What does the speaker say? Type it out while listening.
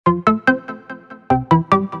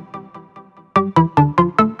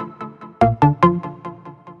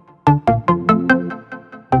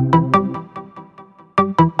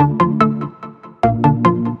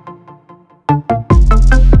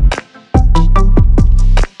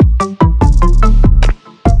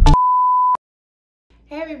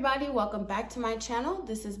everybody, welcome back to my channel.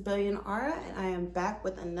 This is Billion Aura and I am back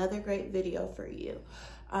with another great video for you.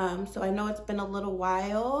 So I know it's been a little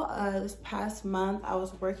while. This past month I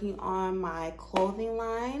was working on my clothing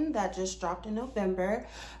line that just dropped in November.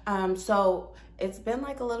 So it's been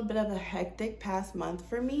like a little bit of a hectic past month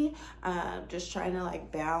for me, just trying to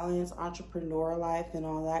like balance entrepreneur life and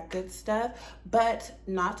all that good stuff. But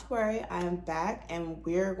not to worry, I am back and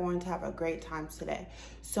we're going to have a great time today.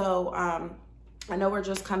 So I know we're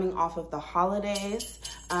just coming off of the holidays,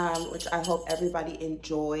 which I hope everybody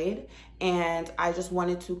enjoyed. And I just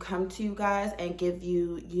wanted to come to you guys and give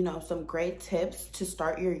you, some great tips to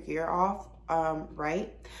start your year off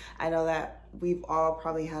right. I know that we've all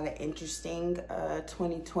probably had an interesting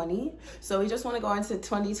 2020. So we just want to go into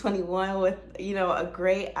 2021 with, a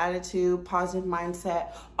great attitude, positive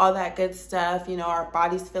mindset, all that good stuff. Our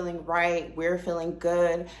body's feeling right, we're feeling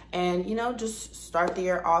good, and, just start the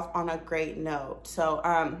year off on a great note. So,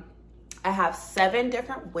 I have 7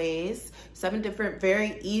 different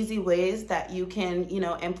very easy ways that you can,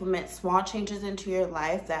 implement small changes into your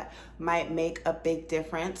life that might make a big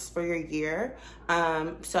difference for your year.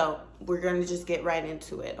 So we're going to just get right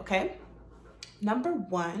into it, okay? Number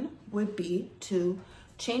 1 would be to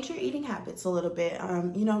change your eating habits a little bit.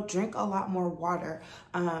 Drink a lot more water.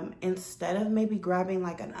 Instead of maybe grabbing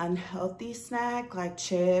like an unhealthy snack like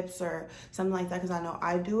chips or something like that, because I know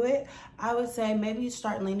I do it, I would say maybe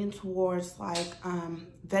start leaning towards like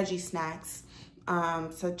veggie snacks,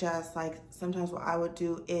 such as like sometimes what I would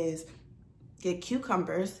do is get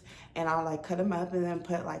cucumbers and I'll like cut them up and then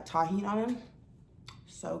put like tahini on them.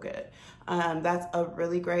 So good. That's a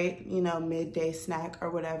really great, midday snack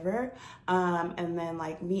or whatever. And then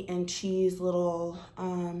like meat and cheese little,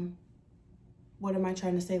 what am I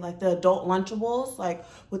trying to say? Like the adult Lunchables, like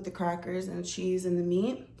with the crackers and cheese and the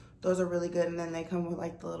meat. Those are really good. And then they come with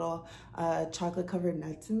like the little chocolate covered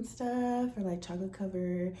nuts and stuff, or like chocolate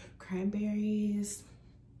covered cranberries.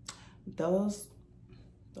 Those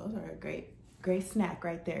are a great snack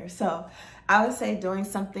right there. So I would say doing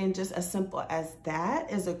something just as simple as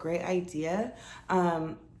that is a great idea.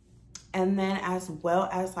 And then as well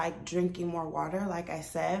as like drinking more water, like I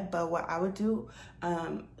said. But what I would do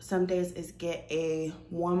some days is get a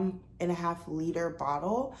 1.5 liter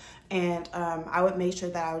bottle, and I would make sure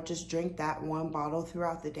that I would just drink that one bottle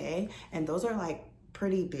throughout the day. And those are like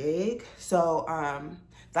pretty big. So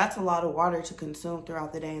that's a lot of water to consume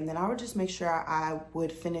throughout the day. And then I would just make sure I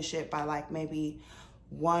would finish it by like maybe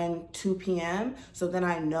 1-2 p.m. So then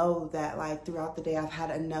I know that like throughout the day I've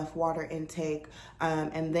had enough water intake,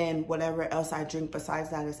 and then whatever else I drink besides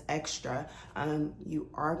that is extra. You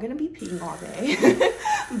are gonna be peeing all day.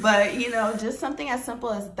 But just something as simple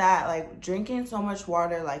as that, like drinking so much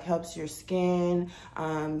water like helps your skin,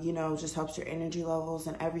 just helps your energy levels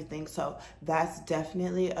and everything. So that's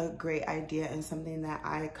definitely a great idea and something that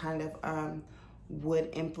I kind of would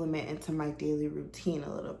implement into my daily routine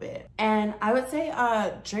a little bit. And I would say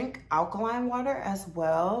drink alkaline water as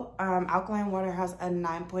well. Alkaline water has a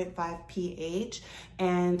 9.5 pH,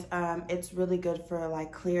 and it's really good for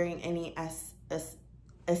like clearing any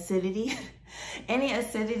acidity any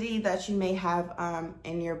acidity that you may have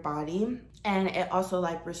in your body. And it also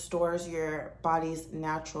like restores your body's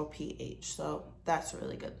natural pH. So that's a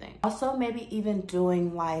really good thing. Also, maybe even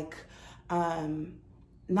doing like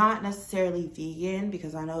not necessarily vegan,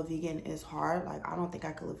 because I know vegan is hard. Like I don't think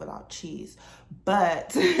I could live without cheese,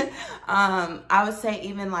 but I would say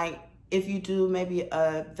even like if you do maybe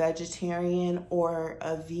a vegetarian or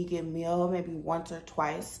a vegan meal, maybe once or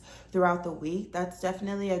twice throughout the week, that's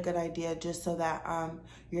definitely a good idea, just so that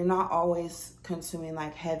you're not always consuming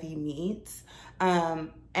like heavy meats.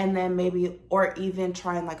 And then maybe, or even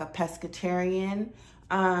trying like a pescatarian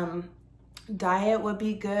diet would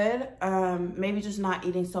be good. Maybe just not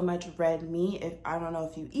eating so much red meat. I don't know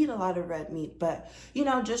if you eat a lot of red meat, but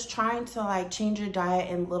just trying to like change your diet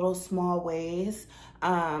in little small ways,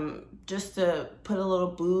 just to put a little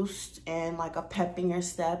boost and like a pep in your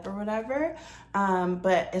step or whatever.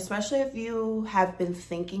 But especially if you have been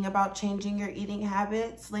thinking about changing your eating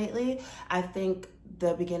habits lately, I think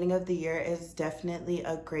the beginning of the year is definitely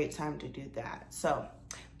a great time to do that. So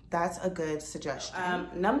that's a good suggestion.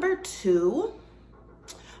 Number two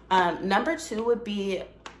would be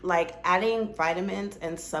like adding vitamins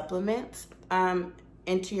and supplements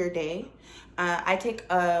into your day. I take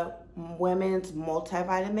a women's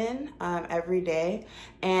multivitamin every day,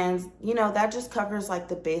 and that just covers like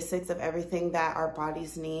the basics of everything that our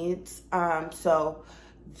bodies needs. So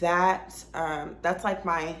that's like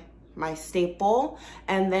my my staple.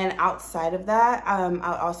 And then outside of that, I'll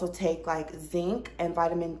also take like zinc and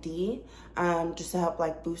vitamin D, just to help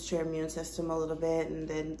like boost your immune system a little bit. And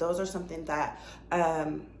then those are something that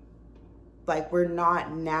like we're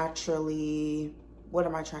not naturally, what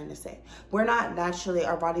am I trying to say? We're not naturally,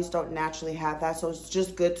 our bodies don't naturally have that. So it's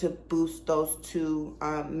just good to boost those two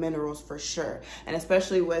minerals for sure. And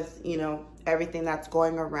especially with, you know, everything that's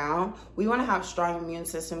going around, we want to have strong immune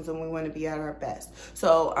systems and we want to be at our best.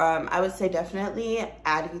 So I would say definitely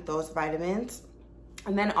adding those vitamins.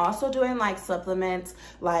 And then also doing like supplements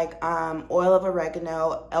like oil of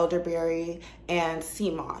oregano, elderberry, and sea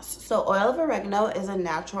moss. So oil of oregano is a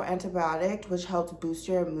natural antibiotic which helps boost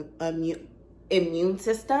your immune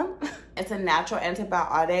system. It's a natural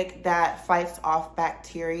antibiotic that fights off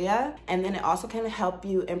bacteria, and then it also can help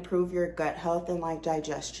you improve your gut health and like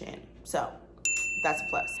digestion. So that's a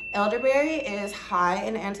plus. Elderberry is high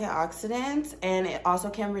in antioxidants, and it also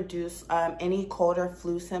can reduce any cold or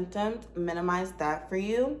flu symptoms, minimize that for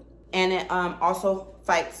you. And it also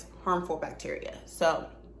fights harmful bacteria. So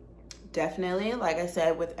definitely, like I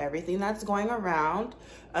said, with everything that's going around,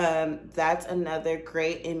 that's another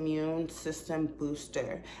great immune system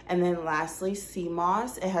booster. And then lastly, sea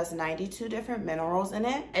moss. It has 92 different minerals in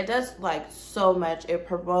it. It does like so much. It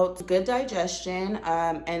promotes good digestion,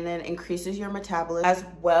 and then increases your metabolism, as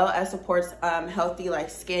well as supports healthy like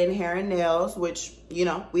skin, hair, and nails, which, you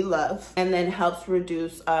know, we love. And then helps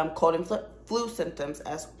reduce cold and flu symptoms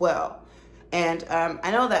as well. And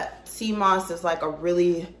I know that sea moss is like a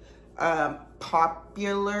really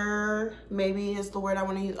popular, maybe is the word I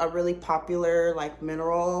want to use, a really popular like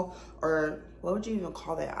mineral, or what would you even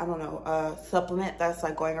call that? I don't know, supplement that's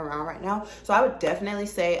like going around right now. So I would definitely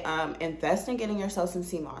say invest in getting yourself some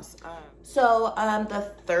sea moss. So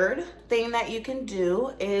the third thing that you can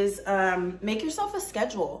do is make yourself a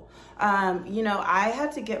schedule. You know, I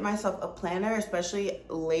had to get myself a planner, especially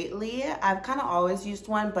lately. I've kind of always used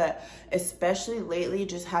one, but especially lately,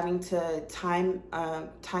 just having to time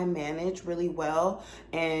manage really well,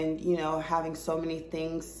 and, you know, having so many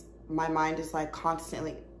things, my mind is like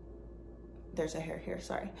constantly, there's a hair here,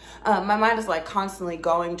 sorry. My mind is like constantly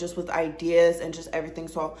going just with ideas and just everything.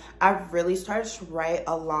 So I've really started to write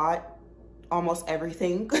a lot, almost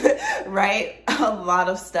everything, write a lot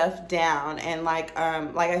of stuff down. And like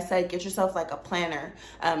I said, get yourself like a planner,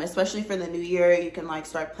 especially for the new year. You can like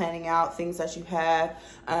start planning out things that you have.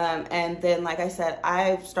 And then, like I said,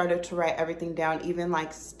 I've started to write everything down, even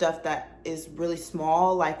like stuff that is really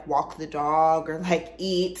small, like walk the dog or like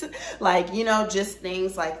eat, like, you know, just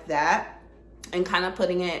things like that. And kind of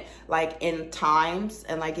putting it like in times,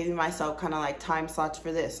 and like giving myself kind of like time slots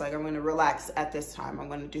for this. Like, I'm going to relax at this time. I'm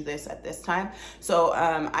going to do this at this time. So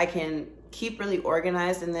I can keep really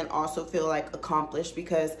organized and then also feel like accomplished,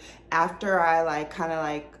 because after I like kind of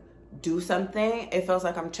like do something, it feels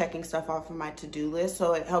like I'm checking stuff off of my to-do list.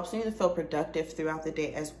 So it helps me to feel productive throughout the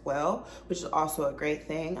day as well, which is also a great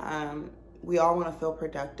thing. We all want to feel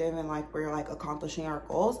productive and like we're like accomplishing our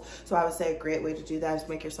goals. So I would say a great way to do that is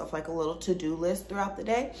make yourself like a little to-do list throughout the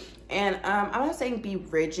day. And I'm not saying be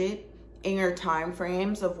rigid in your time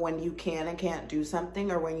frames of when you can and can't do something,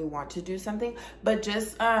 or when you want to do something, but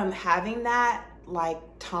just having that like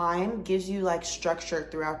time gives you like structure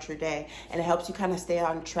throughout your day, and it helps you kind of stay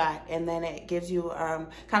on track. And then it gives you kind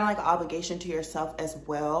of like an obligation to yourself as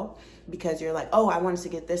well, because you're like, oh, I wanted to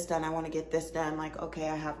get this done, I want to get this done, like, okay,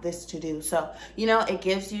 I have this to do. So, you know, it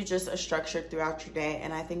gives you just a structure throughout your day,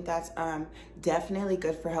 and I think that's definitely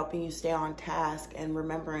good for helping you stay on task and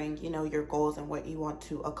remembering, you know, your goals and what you want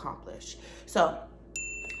to accomplish. So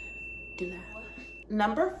do that.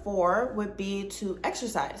 Number 4 would be to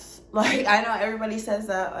exercise. Like, I know everybody says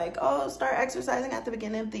that, like, oh, start exercising at the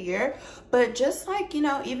beginning of the year, but just like, you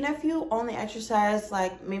know, even if you only exercise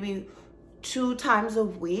like maybe 2 times a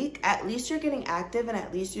week, at least you're getting active, and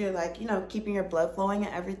at least you're like, you know, keeping your blood flowing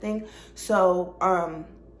and everything. So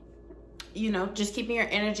you know, just keeping your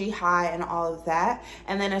energy high and all of that.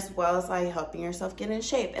 And then as well as like helping yourself get in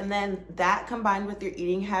shape. And then that combined with your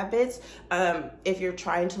eating habits, if you're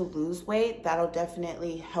trying to lose weight, that'll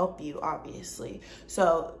definitely help you, obviously.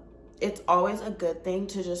 So it's always a good thing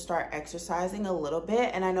to just start exercising a little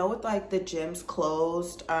bit. And I know with like the gyms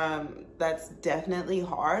closed, that's definitely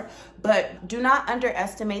hard, but do not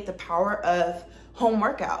underestimate the power of home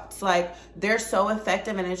workouts. Like, they're so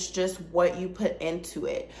effective, and it's just what you put into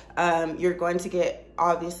it. You're going to get,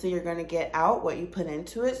 obviously you're going to get out what you put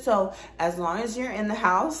into it. So as long as you're in the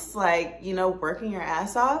house, like, you know, working your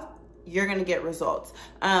ass off, you're going to get results.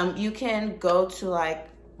 You can go to like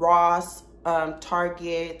Ross,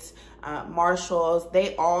 Target, Marshalls.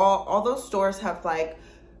 They all those stores have like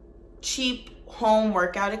cheap home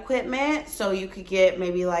workout equipment. So you could get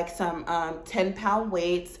maybe like some 10-pound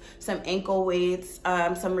weights, some ankle weights,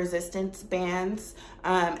 some resistance bands.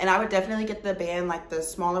 And I would definitely get the band, like the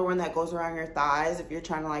smaller one that goes around your thighs if you're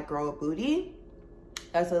trying to like grow a booty.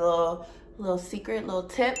 That's a little secret, little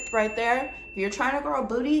tip right there. If you're trying to grow a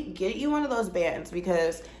booty, get you one of those bands,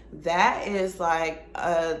 because that is like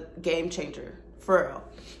a game changer for real.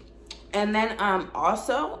 And then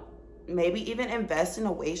also maybe even invest in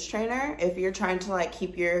a waist trainer. If you're trying to like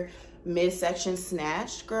keep your midsection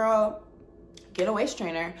snatched, girl, get a waist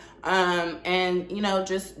trainer. And you know,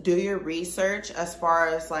 just do your research as far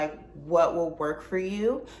as like what will work for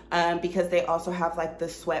you, because they also have like the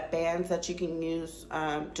sweatbands that you can use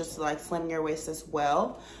just to like slim your waist as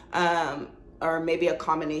well, or maybe a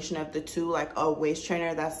combination of the two, like a waist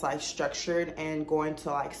trainer that's like structured and going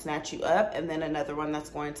to like snatch you up, and then another one that's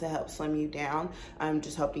going to help slim you down,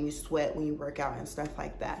 just helping you sweat when you work out and stuff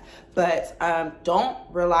like that. But don't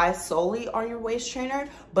rely solely on your waist trainer,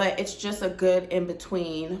 but it's just a good in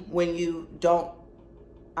between when you don't,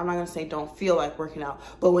 I'm not gonna say don't feel like working out,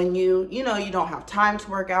 but when you know, you don't have time to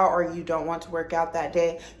work out or you don't want to work out that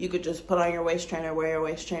day, you could just put on your waist trainer, wear your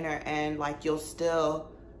waist trainer, and like you'll still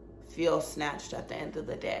feel snatched at the end of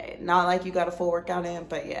the day. Not like you got a full workout in,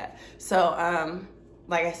 but yeah. So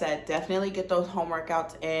like I said, definitely get those home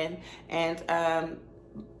workouts in, and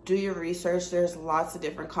do your research. There's lots of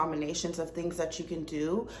different combinations of things that you can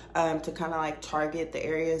do to kind of like target the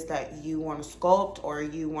areas that you want to sculpt or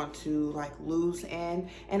you want to like lose in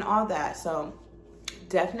and all that. So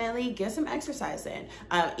definitely get some exercise in,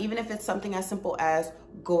 even if it's something as simple as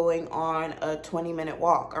going on a 20-minute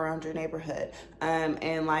walk around your neighborhood,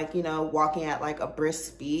 and like, you know, walking at like a brisk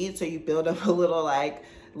speed, so you build up a little like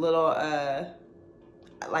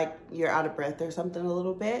you're out of breath or something a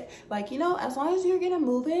little bit. Like, you know, as long as you're getting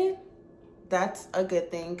moving, that's a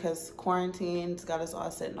good thing, because quarantine's got us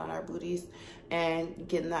all sitting on our booties and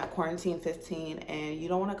getting that quarantine 15, and you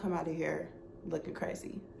don't want to come out of here looking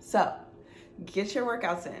crazy. So get your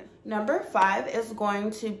workouts in. Number 5 is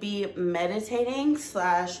going to be meditating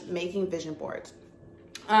 / making vision boards.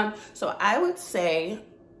 So I would say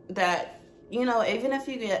that, you know, even if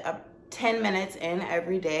you get 10 minutes in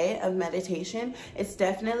every day of meditation, it's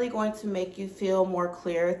definitely going to make you feel more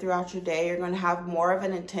clear throughout your day. You're going to have more of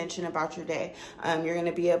an intention about your day. You're going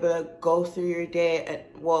to be able to go through your day,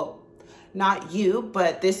 well, not you,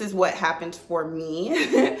 but this is what happens for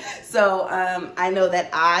me. So I know that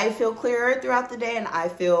I feel clearer throughout the day, and I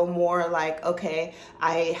feel more like, okay,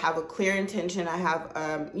 I have a clear intention. I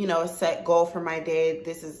have, you know, a set goal for my day.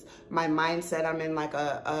 This is my mindset. I'm in like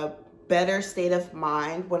a better state of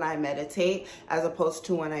mind when I meditate as opposed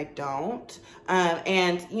to when I don't.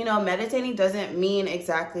 And you know, meditating doesn't mean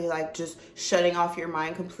exactly like just shutting off your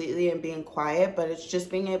mind completely and being quiet, but it's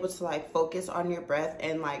just being able to like focus on your breath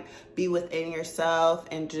and like be within yourself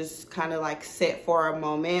and just kind of like sit for a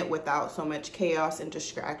moment without so much chaos and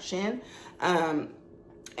distraction. And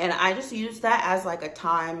I just use that as like a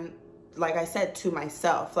time, like I said, to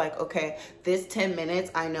myself, like, okay, this 10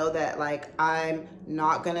 minutes, I know that like I'm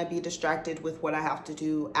not gonna be distracted with what I have to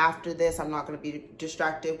do after this. I'm not gonna be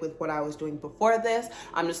distracted with what I was doing before this.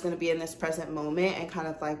 I'm just gonna be in this present moment and kind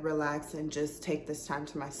of like relax and just take this time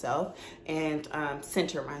to myself and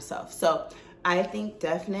center myself. So I think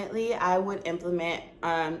definitely I would implement,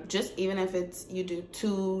 just even if it's you do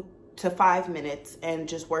 2 to 5 minutes and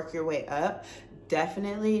just work your way up,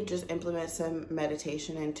 definitely just implement some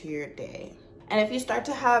meditation into your day. And if you start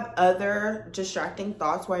to have other distracting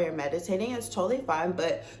thoughts while you're meditating, it's totally fine,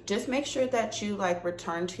 but just make sure that you like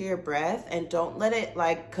return to your breath and don't let it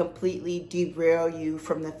like completely derail you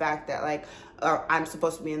from the fact that like I'm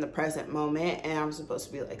supposed to be in the present moment and I'm supposed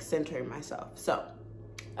to be like centering myself. So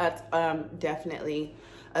that's definitely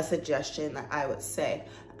a suggestion that I would say.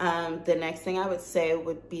 The next thing I would say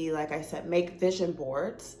would be, like I said, make vision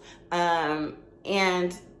boards.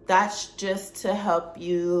 And that's just to help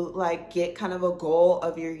you like get kind of a goal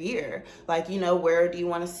of your year. Like, you know, where do you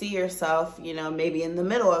want to see yourself, you know, maybe in the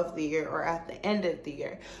middle of the year or at the end of the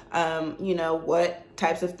year? You know, what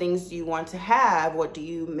types of things do you want to have? What do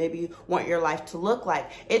you maybe want your life to look like?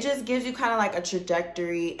 It just gives you kind of like a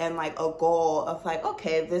trajectory and like a goal of like,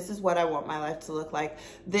 okay, this is what I want my life to look like.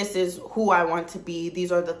 This is who I want to be.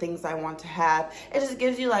 These are the things I want to have. It just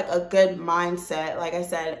gives you like a good mindset. Like I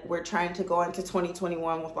said, we're trying to go into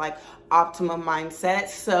 2021 with like optimum mindset.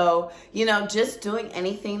 So, you know, just doing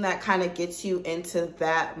anything that kind of gets you into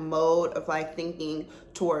that mode of like thinking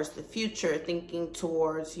towards the future, thinking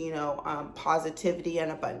towards, you know, positivity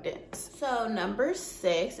and abundance. So number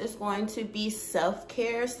 6 is going to be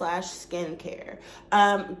self-care / skincare.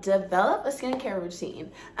 Develop a skincare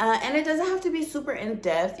routine. And it doesn't have to be super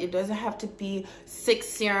in-depth. It doesn't have to be 6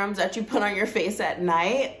 serums that you put on your face at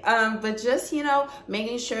night. But just, you know,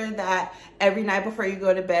 making sure that every night before you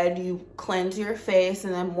go to bed, you cleanse your face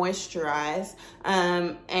and then moisturize.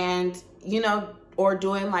 And, you know, or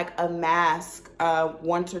doing like a mask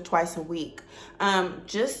once or twice a week.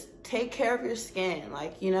 Just take care of your skin.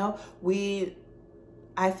 Like, you know,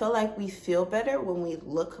 I feel like we feel better when we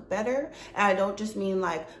look better. And I don't just mean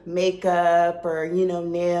like makeup or, you know,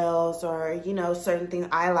 nails or, you know, certain things,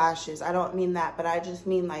 eyelashes. I don't mean that, but I just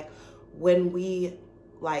mean like when we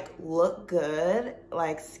like look good,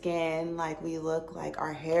 like skin, like we look like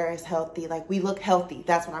our hair is healthy, like we look healthy.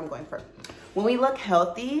 That's what I'm going for. When we look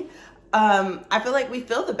healthy, I feel like we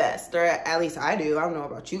feel the best, or at least I do. I don't know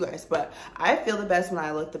about you guys, but I feel the best when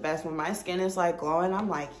I look the best. When my skin is like glowing, I'm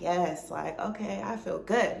like, yes, like, okay, I feel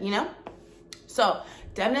good, you know? So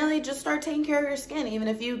definitely just start taking care of your skin. Even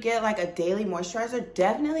if you get like a daily moisturizer,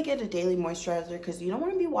 definitely get a daily moisturizer because you don't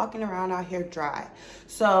want to be walking around out here dry.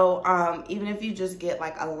 So even if you just get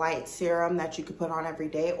like a light serum that you could put on every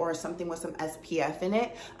day, or something with some SPF in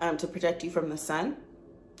it to protect you from the sun,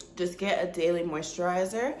 just get a daily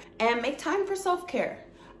moisturizer and make time for self-care.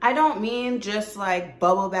 I don't mean just like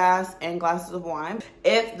bubble baths and glasses of wine.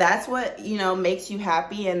 If that's what, you know, makes you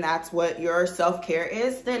happy and that's what your self-care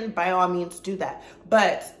is, then by all means do that.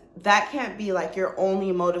 But that can't be like your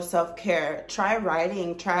only mode of self-care. Try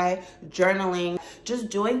writing, try journaling, just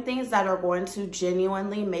doing things that are going to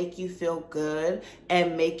genuinely make you feel good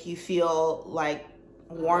and make you feel like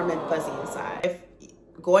warm and fuzzy inside. If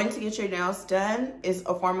going to get your nails done is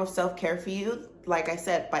a form of self-care for you, like I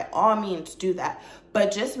said, by all means do that.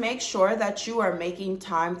 But just make sure that you are making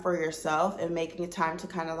time for yourself and making time to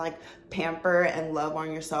kind of like pamper and love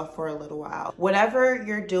on yourself for a little while. Whatever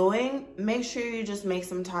you're doing, make sure you just make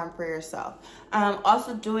some time for yourself.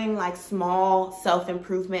 Also doing like small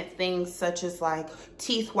self-improvement things such as like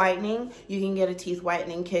teeth whitening. You can get a teeth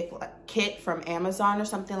whitening kit from Amazon or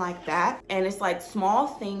something like that. And it's like small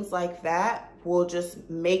things like that will just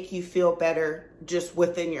make you feel better just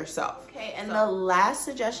within yourself. Okay, and the last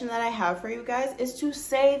suggestion that I have for you guys is to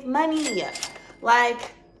save money.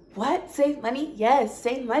 Like, what? Save money? Yes,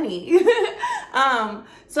 save money.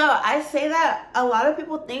 So I say that a lot of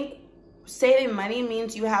people think saving money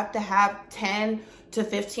means you have to have $10,000 to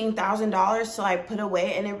 $15,000 to like put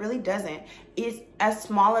away, and it really doesn't. It's as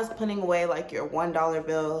small as putting away like your $1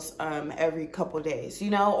 bills every couple days, you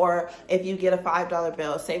know, or if you get a $5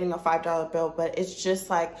 bill, saving a $5 bill. But it's just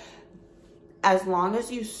like, as long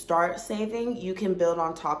as you start saving, you can build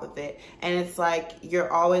on top of it. And it's like,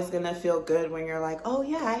 you're always gonna feel good when you're like, oh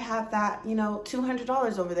yeah, I have that, you know,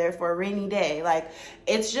 $200 over there for a rainy day. Like,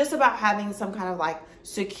 it's just about having some kind of like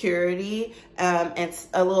security and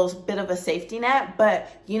a little bit of a safety net. But,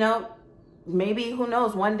 you know, maybe, who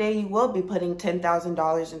knows, one day you will be putting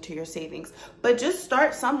 $10,000 into your savings. But just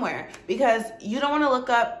start somewhere, because you don't want to look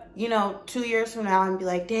up, you know, 2 years from now and be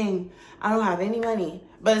like, dang, I don't have any money.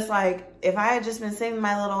 But it's like, if I had just been saving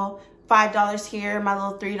my little $5 here, my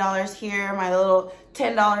little $3 here, my little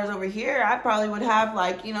 $10 over here, I probably would have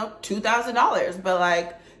like, you know, $2,000. But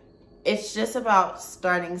like, it's just about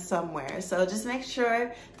starting somewhere. So just make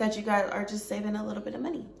sure that you guys are just saving a little bit of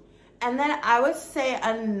money. And then I would say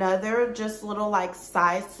another just little like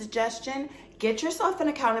side suggestion, get yourself an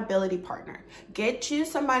accountability partner. Get you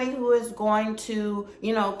somebody who is going to,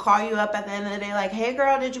 you know, call you up at the end of the day like, hey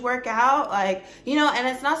girl, did you work out? Like, you know, and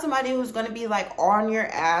it's not somebody who's going to be like on your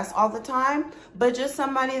ass all the time, but just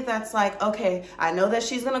somebody that's like, okay, I know that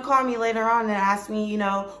she's going to call me later on and ask me, you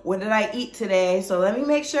know, what did I eat today? So let me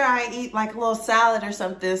make sure I eat like a little salad or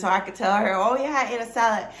something so I could tell her, oh yeah, I ate a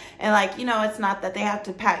salad. And like, you know, it's not that they have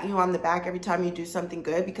to pat you on the back every time you do something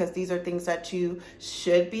good, because these are things that you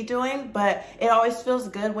should be doing. But it always feels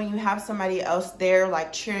good when you have somebody else there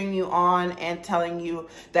like cheering you on and telling you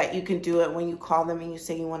that you can do it when you call them and you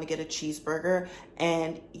say you want to get a cheeseburger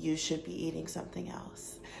and you should be eating something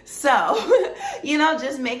else. So, you know,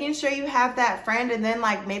 just making sure you have that friend, and then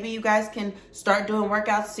like maybe you guys can start doing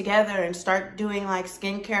workouts together and start doing like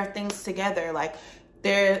skincare things together. Like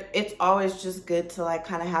it's always just good to like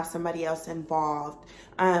kind of have somebody else involved.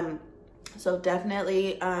 So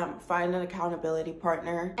definitely find an accountability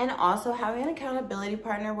partner. And also having an accountability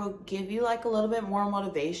partner will give you like a little bit more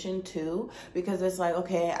motivation too, because it's like,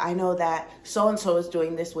 okay, I know that so-and-so is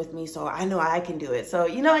doing this with me, so I know I can do it. So,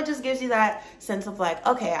 you know, it just gives you that sense of like,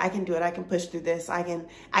 okay, I can do it. I can push through this. I can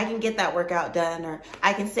get that workout done, or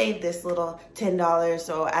I can save this little $10.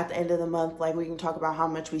 So at the end of the month, like we can talk about how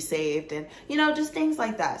much we saved and, you know, just things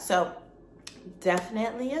like that. So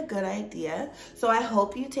definitely a good idea. So I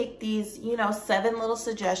hope you take these, you know, 7 little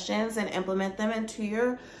suggestions and implement them into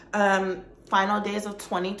your final days of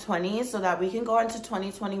 2020, so that we can go into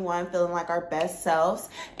 2021 feeling like our best selves,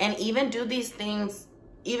 and even do these things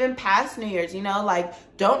even past New Year's, you know, like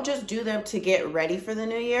don't just do them to get ready for the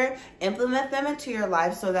new year. Implement them into your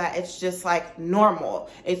life so that it's just like normal.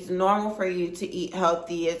 It's normal for you to eat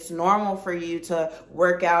healthy. It's normal for you to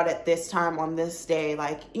work out at this time on this day.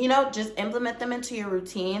 Like, you know, just implement them into your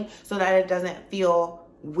routine so that it doesn't feel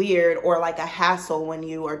weird or like a hassle when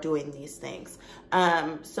you are doing these things.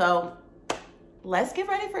 So let's get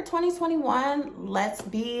ready for 2021. Let's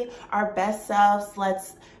be our best selves.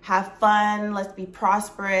 Let's have fun. Let's be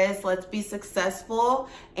prosperous. Let's be successful.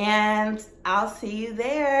 And I'll see you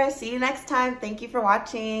there. See you next time. Thank you for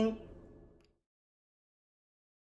watching.